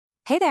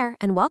Hey there,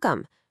 and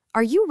welcome.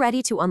 Are you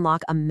ready to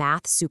unlock a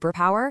math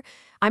superpower?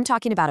 I'm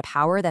talking about a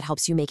power that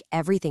helps you make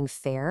everything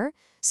fair,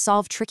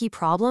 solve tricky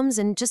problems,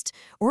 and just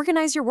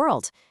organize your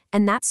world.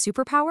 And that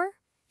superpower?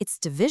 It's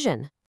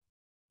division.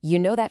 You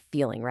know that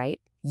feeling,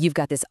 right? You've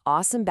got this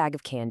awesome bag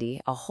of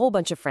candy, a whole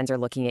bunch of friends are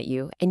looking at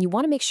you, and you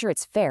want to make sure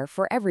it's fair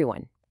for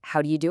everyone.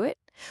 How do you do it?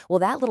 Well,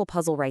 that little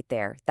puzzle right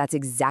there, that's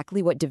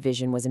exactly what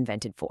division was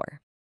invented for.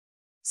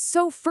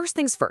 So first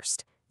things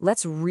first,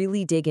 let's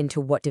really dig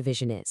into what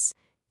division is.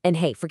 And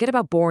hey, forget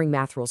about boring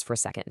math rules for a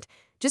second.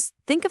 Just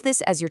think of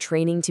this as your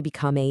training to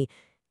become a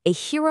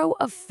hero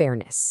of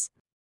fairness.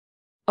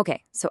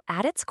 Okay, so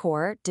at its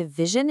core,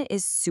 division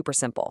is super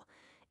simple.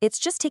 It's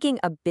just taking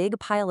a big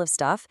pile of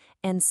stuff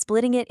and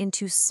splitting it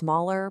into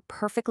smaller,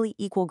 perfectly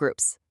equal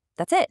groups.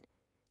 That's it.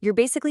 You're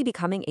basically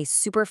becoming a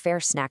super fair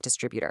snack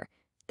distributor.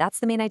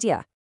 That's the main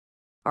idea.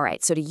 All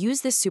right, so to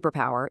use this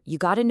superpower, you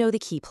gotta know the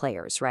key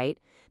players, right?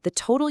 The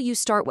total you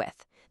start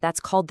with, that's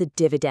called the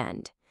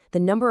dividend. The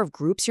number of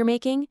groups you're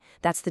making,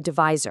 that's the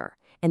divisor.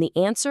 And the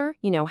answer,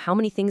 how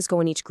many things go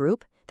in each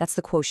group, that's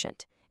the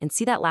quotient. And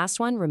see that last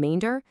one,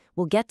 remainder?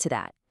 We'll get to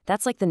that.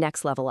 That's like the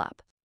next level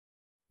up.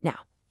 Now,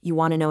 you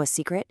want to know a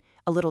secret?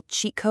 A little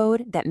cheat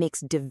code that makes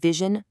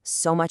division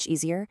so much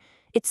easier?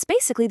 It's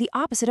basically the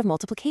opposite of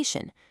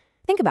multiplication.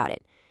 Think about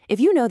it. If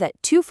you know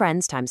that 2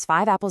 friends times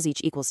 5 apples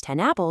each equals 10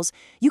 apples,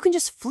 you can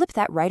just flip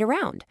that right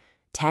around.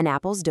 10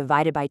 apples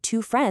divided by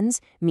 2 friends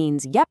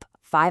means, yep,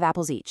 5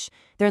 apples each.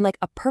 They're like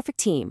a perfect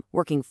team,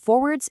 working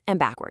forwards and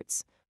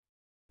backwards.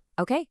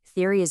 Okay,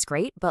 theory is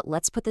great, but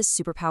let's put this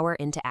superpower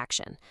into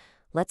action.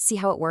 Let's see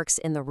how it works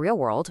in the real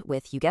world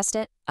with, you guessed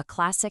it, a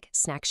classic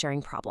snack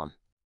sharing problem.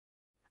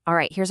 All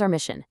right, here's our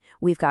mission.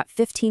 We've got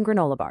 15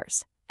 granola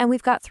bars, and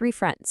we've got 3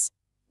 friends.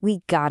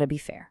 We gotta be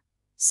fair.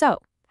 So,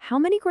 how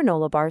many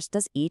granola bars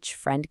does each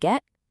friend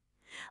get?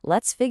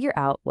 Let's figure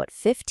out what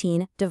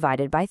 15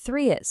 divided by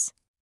 3 is.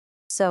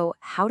 So,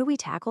 how do we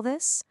tackle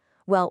this?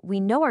 Well, we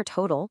know our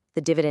total,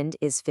 the dividend,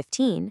 is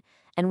 15,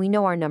 and we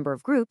know our number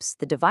of groups,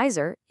 the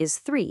divisor, is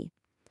 3.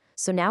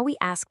 So now we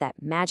ask that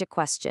magic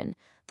question,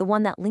 the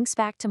one that links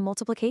back to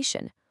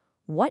multiplication.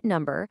 What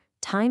number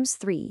times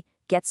 3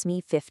 gets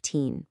me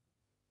 15?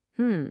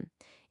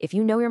 If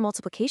you know your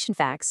multiplication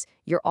facts,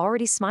 you're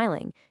already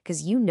smiling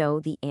because you know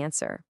the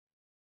answer.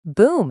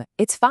 Boom,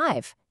 it's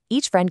 5.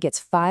 Each friend gets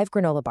 5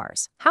 granola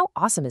bars. How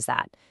awesome is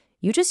that?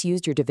 You just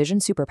used your division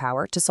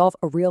superpower to solve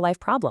a real-life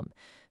problem.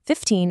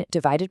 15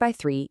 divided by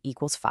 3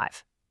 equals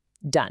 5.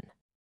 Done.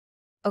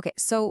 Okay,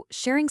 so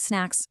sharing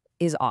snacks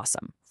is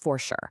awesome, for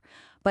sure.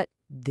 But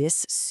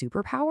this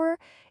superpower,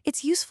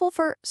 it's useful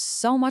for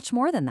so much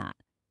more than that.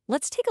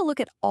 Let's take a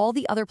look at all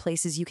the other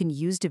places you can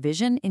use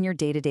division in your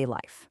day-to-day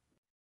life.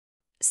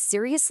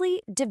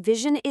 Seriously,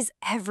 division is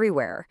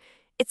everywhere.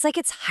 It's like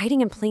it's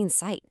hiding in plain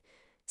sight.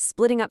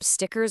 Splitting up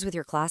stickers with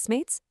your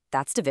classmates,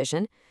 that's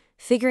division.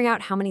 Figuring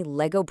out how many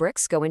Lego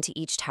bricks go into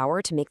each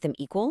tower to make them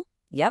equal,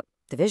 yep,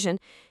 division.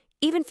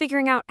 Even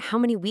figuring out how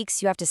many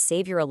weeks you have to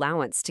save your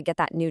allowance to get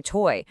that new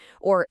toy,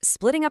 or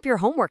splitting up your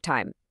homework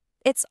time.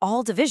 It's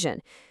all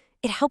division.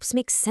 It helps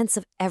make sense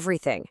of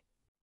everything.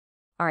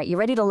 All right, you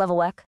ready to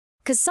level up?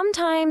 Because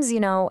sometimes,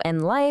 in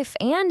life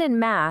and in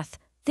math,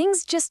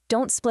 things just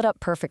don't split up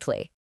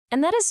perfectly.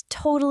 And that is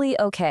totally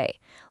okay.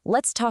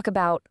 Let's talk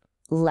about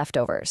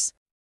leftovers.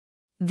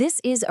 This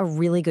is a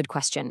really good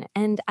question,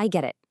 and I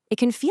get it. It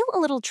can feel a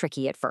little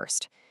tricky at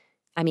first.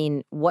 I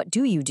mean, what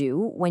do you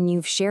do when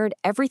you've shared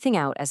everything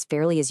out as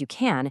fairly as you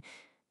can,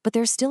 but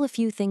there's still a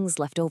few things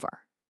left over?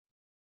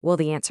 Well,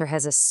 the answer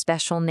has a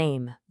special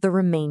name, the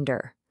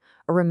remainder.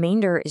 A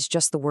remainder is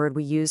just the word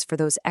we use for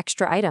those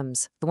extra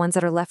items, the ones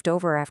that are left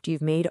over after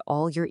you've made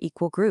all your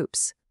equal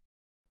groups.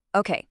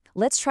 Okay,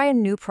 let's try a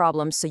new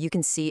problem so you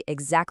can see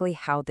exactly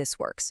how this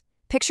works.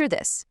 Picture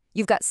this.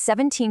 You've got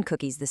 17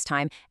 cookies this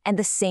time and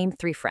the same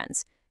 3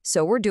 friends.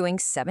 So we're doing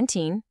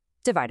 17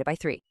 divided by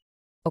 3.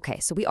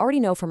 Okay, so we already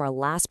know from our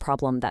last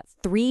problem that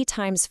 3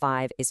 times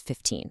 5 is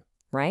 15,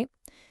 right?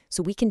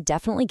 So we can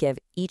definitely give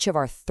each of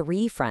our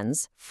 3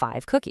 friends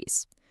 5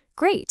 cookies.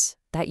 Great,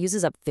 that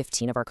uses up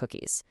 15 of our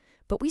cookies.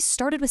 But we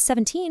started with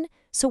 17,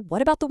 so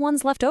what about the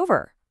ones left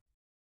over?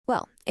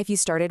 Well, if you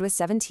started with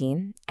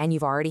 17 and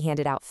you've already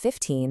handed out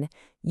 15,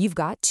 you've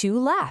got 2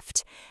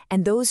 left.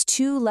 And those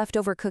 2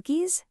 leftover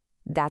cookies,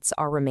 that's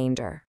our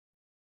remainder.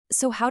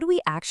 So how do we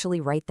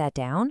actually write that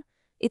down?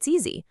 It's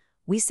easy.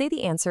 We say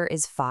the answer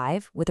is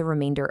 5 with a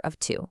remainder of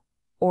 2.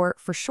 Or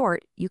for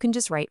short, you can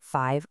just write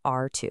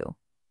 5R2.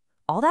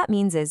 All that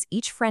means is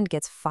each friend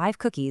gets 5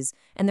 cookies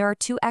and there are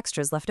 2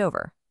 extras left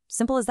over.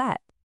 Simple as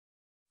that.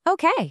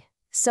 Okay,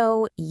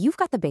 so you've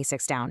got the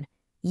basics down.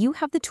 You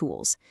have the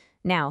tools.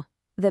 Now,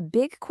 the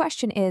big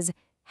question is,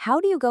 how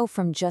do you go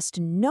from just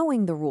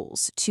knowing the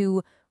rules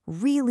to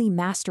really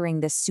mastering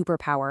this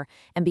superpower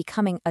and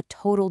becoming a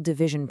total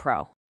division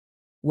pro?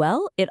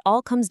 Well, it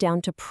all comes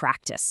down to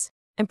practice.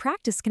 And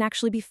practice can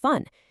actually be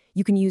fun.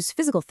 You can use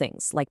physical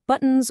things like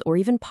buttons or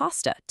even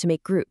pasta to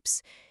make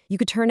groups. You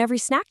could turn every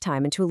snack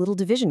time into a little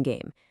division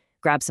game.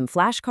 Grab some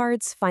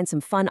flashcards, find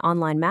some fun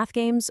online math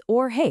games,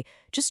 or hey,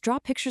 just draw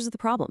pictures of the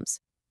problems.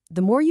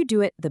 The more you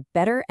do it, the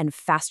better and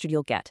faster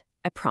you'll get,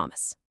 I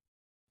promise.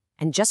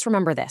 And just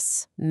remember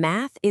this,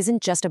 math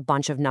isn't just a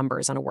bunch of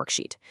numbers on a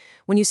worksheet.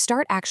 When you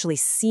start actually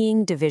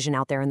seeing division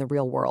out there in the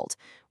real world,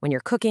 when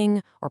you're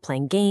cooking or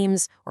playing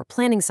games or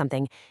planning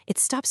something, it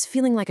stops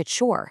feeling like a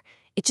chore.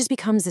 It just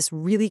becomes this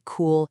really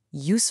cool,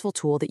 useful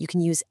tool that you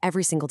can use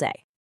every single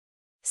day.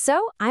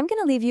 So I'm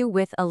going to leave you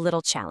with a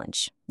little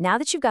challenge. Now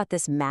that you've got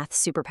this math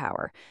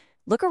superpower,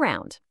 look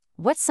around.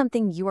 What's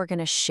something you are going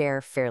to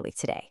share fairly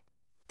today?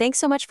 Thanks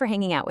so much for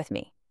hanging out with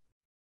me.